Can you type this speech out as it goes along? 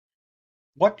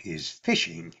What is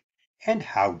phishing and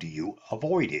how do you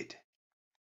avoid it?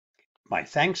 My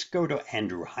thanks go to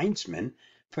Andrew Heinzman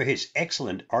for his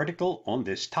excellent article on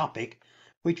this topic,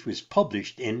 which was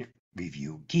published in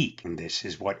Reviewgeek. And this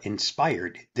is what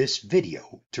inspired this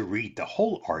video. To read the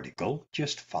whole article,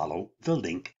 just follow the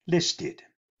link listed.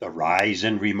 The rise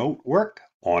in remote work,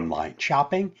 online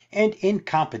shopping, and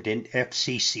incompetent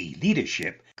FCC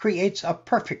leadership creates a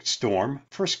perfect storm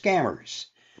for scammers.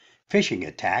 Phishing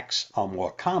attacks are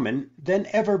more common than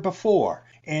ever before,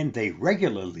 and they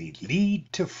regularly lead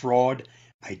to fraud,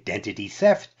 identity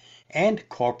theft, and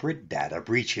corporate data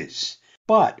breaches.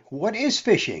 But what is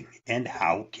phishing and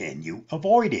how can you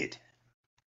avoid it?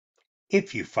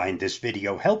 If you find this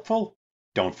video helpful,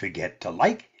 don't forget to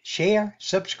like, share,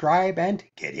 subscribe, and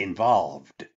get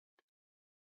involved.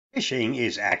 Phishing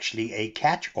is actually a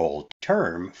catch-all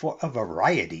term for a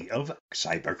variety of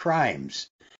cybercrimes.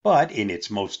 But in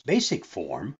its most basic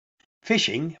form,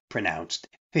 phishing, pronounced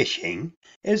phishing,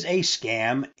 is a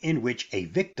scam in which a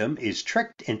victim is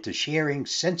tricked into sharing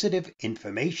sensitive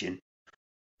information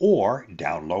or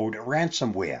download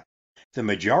ransomware. The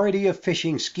majority of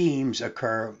phishing schemes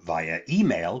occur via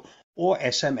email or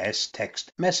SMS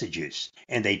text messages,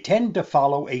 and they tend to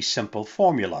follow a simple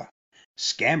formula.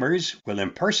 Scammers will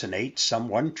impersonate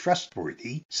someone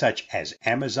trustworthy, such as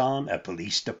Amazon, a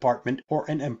police department, or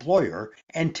an employer,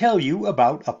 and tell you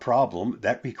about a problem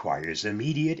that requires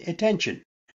immediate attention.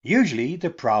 Usually, the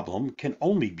problem can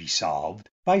only be solved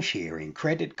by sharing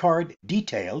credit card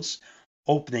details,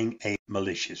 opening a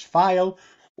malicious file,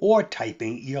 or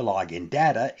typing your login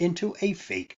data into a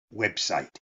fake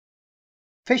website.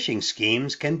 Phishing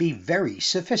schemes can be very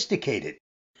sophisticated.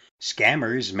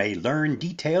 Scammers may learn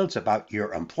details about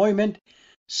your employment,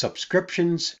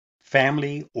 subscriptions,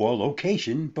 family, or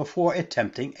location before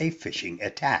attempting a phishing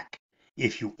attack.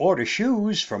 If you order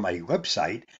shoes from a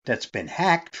website that's been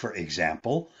hacked, for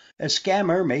example, a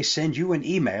scammer may send you an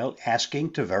email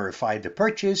asking to verify the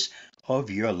purchase of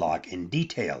your login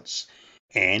details.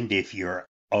 And if you're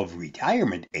of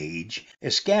retirement age, a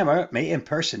scammer may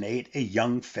impersonate a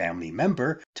young family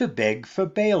member to beg for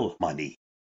bail money.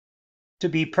 To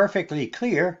be perfectly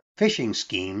clear, phishing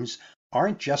schemes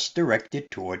aren't just directed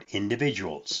toward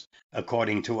individuals.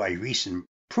 According to a recent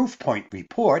Proofpoint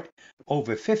report,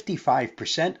 over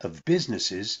 55% of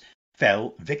businesses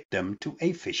fell victim to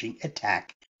a phishing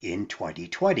attack in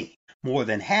 2020. More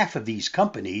than half of these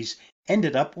companies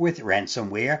ended up with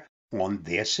ransomware on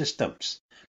their systems.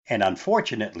 And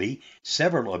unfortunately,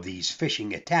 several of these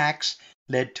phishing attacks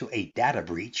led to a data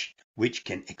breach, which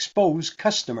can expose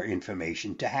customer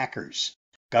information to hackers.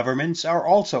 Governments are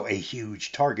also a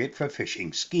huge target for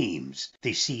phishing schemes.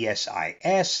 The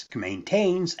CSIS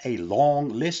maintains a long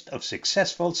list of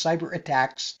successful cyber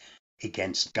attacks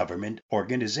against government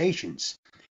organizations,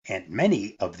 and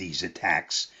many of these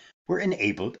attacks were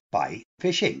enabled by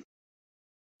phishing.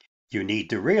 You need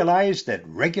to realize that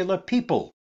regular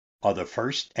people are the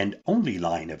first and only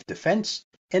line of defense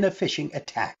in a phishing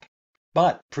attack.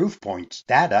 But Proofpoint's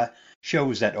data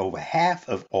shows that over half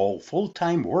of all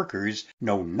full-time workers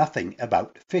know nothing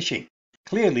about phishing.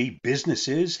 Clearly,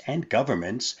 businesses and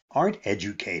governments aren't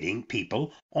educating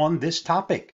people on this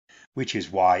topic, which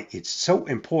is why it's so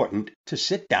important to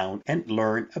sit down and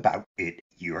learn about it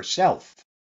yourself.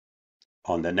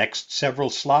 On the next several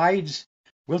slides,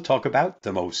 we'll talk about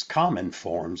the most common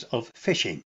forms of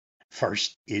phishing.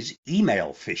 First is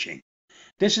email phishing.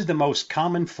 This is the most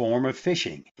common form of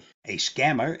phishing. A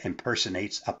scammer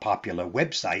impersonates a popular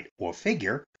website or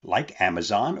figure, like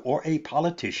Amazon or a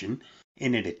politician,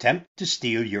 in an attempt to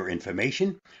steal your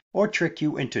information or trick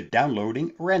you into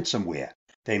downloading ransomware.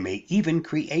 They may even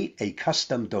create a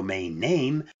custom domain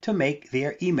name to make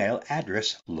their email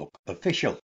address look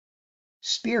official.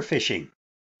 Spear phishing.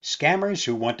 Scammers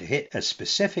who want to hit a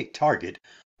specific target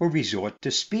will resort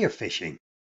to spear phishing.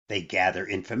 They gather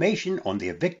information on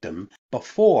their victim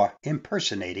before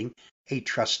impersonating a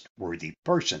trustworthy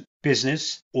person,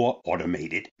 business, or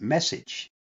automated message.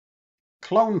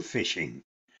 Clone phishing.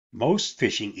 Most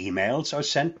phishing emails are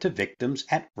sent to victims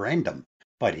at random,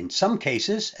 but in some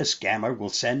cases, a scammer will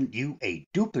send you a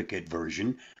duplicate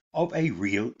version of a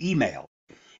real email.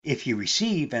 If you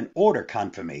receive an order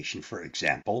confirmation, for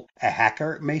example, a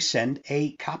hacker may send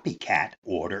a copycat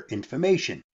order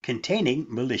information containing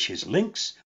malicious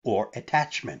links or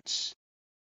attachments.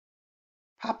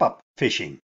 Pop-up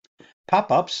phishing.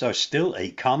 Pop-ups are still a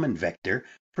common vector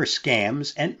for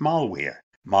scams and malware.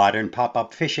 Modern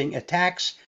pop-up phishing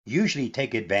attacks usually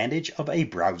take advantage of a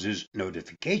browser's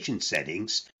notification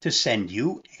settings to send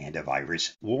you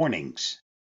antivirus warnings.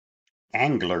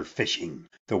 Angler phishing.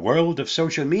 The world of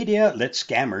social media lets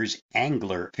scammers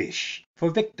angler fish for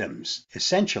victims.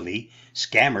 Essentially,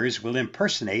 scammers will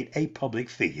impersonate a public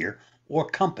figure or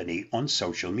company on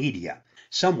social media.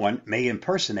 Someone may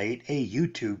impersonate a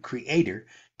YouTube creator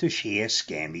to share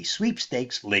scammy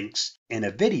sweepstakes links in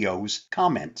a video's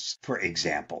comments, for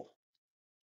example.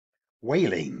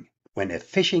 Whaling. When a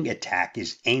phishing attack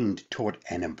is aimed toward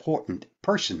an important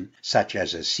person, such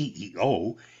as a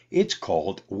CEO, it's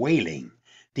called whaling.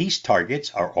 These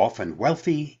targets are often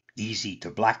wealthy, easy to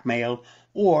blackmail,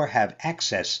 or have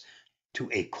access to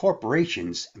a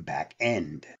corporation's back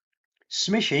end.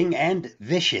 Smishing and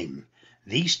vishing.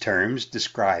 These terms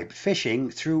describe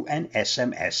phishing through an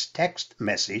SMS text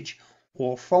message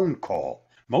or phone call.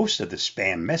 Most of the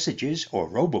spam messages or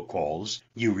robocalls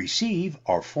you receive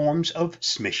are forms of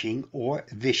smishing or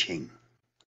vishing.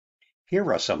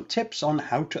 Here are some tips on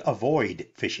how to avoid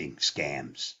phishing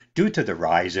scams. Due to the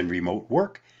rise in remote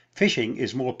work, phishing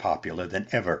is more popular than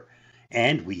ever,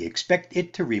 and we expect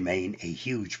it to remain a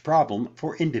huge problem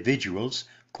for individuals,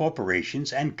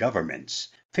 corporations, and governments.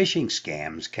 Phishing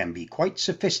scams can be quite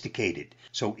sophisticated,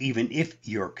 so even if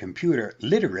you're computer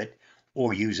literate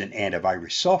or use an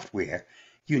antivirus software,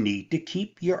 you need to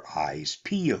keep your eyes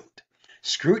peeled.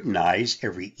 Scrutinize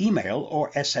every email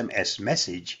or SMS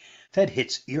message that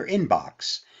hits your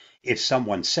inbox. If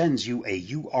someone sends you a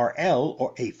URL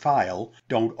or a file,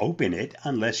 don't open it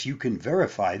unless you can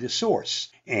verify the source.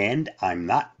 And I'm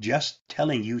not just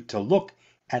telling you to look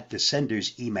at the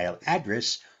sender's email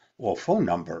address or phone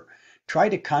number. Try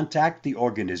to contact the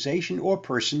organization or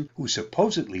person who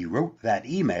supposedly wrote that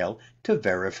email to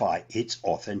verify its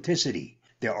authenticity.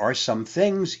 There are some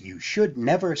things you should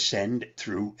never send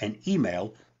through an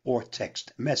email or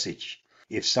text message.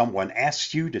 If someone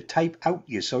asks you to type out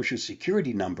your social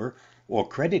security number or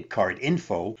credit card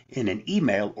info in an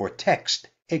email or text,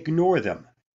 ignore them.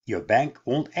 Your bank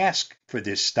won't ask for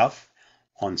this stuff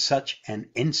on such an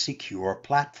insecure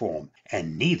platform,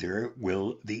 and neither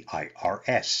will the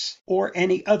IRS or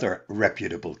any other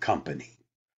reputable company.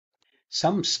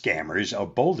 Some scammers are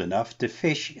bold enough to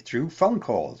phish through phone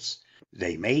calls.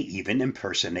 They may even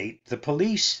impersonate the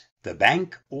police, the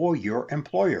bank, or your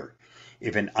employer.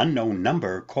 If an unknown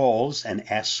number calls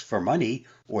and asks for money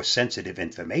or sensitive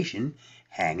information,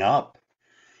 hang up.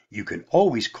 You can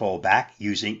always call back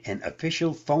using an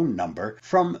official phone number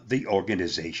from the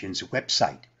organization's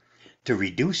website. To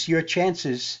reduce your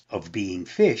chances of being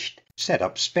phished, set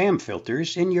up spam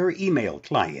filters in your email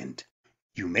client.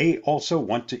 You may also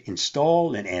want to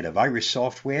install an antivirus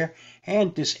software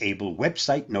and disable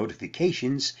website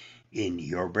notifications in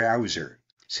your browser.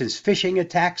 Since phishing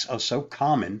attacks are so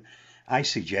common, I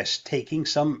suggest taking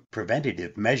some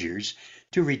preventative measures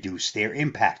to reduce their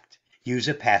impact. Use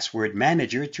a password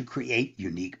manager to create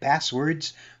unique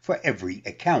passwords for every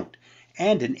account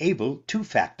and enable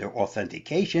two-factor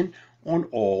authentication on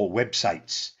all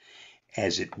websites,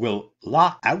 as it will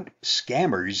lock out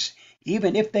scammers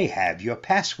even if they have your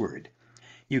password.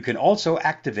 You can also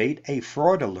activate a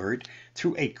fraud alert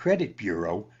through a credit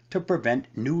bureau to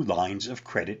prevent new lines of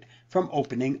credit from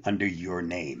opening under your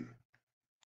name.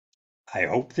 I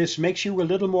hope this makes you a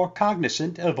little more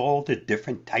cognizant of all the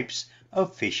different types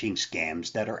of phishing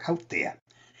scams that are out there.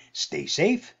 Stay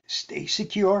safe, stay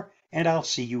secure, and I'll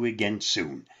see you again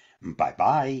soon.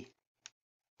 Bye-bye.